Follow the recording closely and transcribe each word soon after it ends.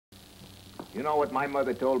You know what my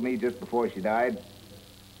mother told me just before she died?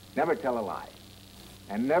 Never tell a lie.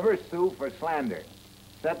 And never sue for slander.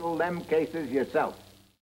 Settle them cases yourself.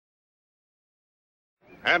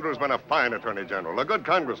 Andrew's been a fine attorney general, a good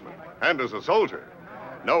congressman, and as a soldier.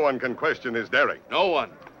 No one can question his daring. No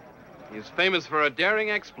one. He's famous for a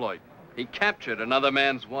daring exploit. He captured another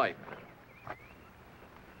man's wife.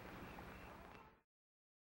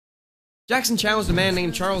 Jackson challenged a man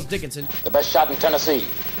named Charles Dickinson, the best shot in Tennessee,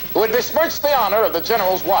 who had besmirched the honor of the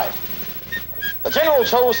general's wife. The general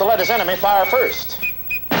chose to let his enemy fire first.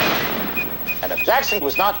 And if Jackson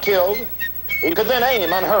was not killed, he could then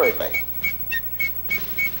aim unhurriedly.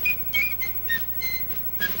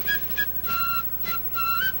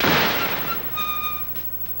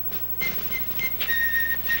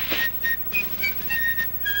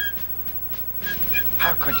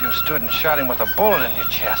 How could you have stood and shot him with a bullet in your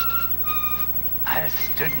chest? I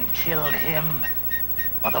stood and killed him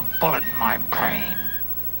with a bullet in my brain.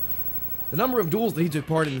 The number of duels that he took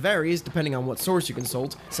part in varies depending on what source you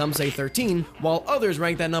consult. Some say 13, while others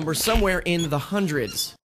rank that number somewhere in the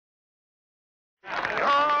hundreds. You're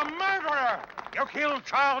a murderer! You killed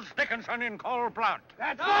Charles Dickinson in cold blood.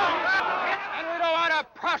 That's right! And we don't want to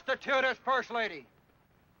prostitute as First Lady.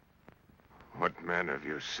 What man of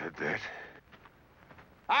you said that?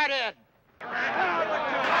 I did.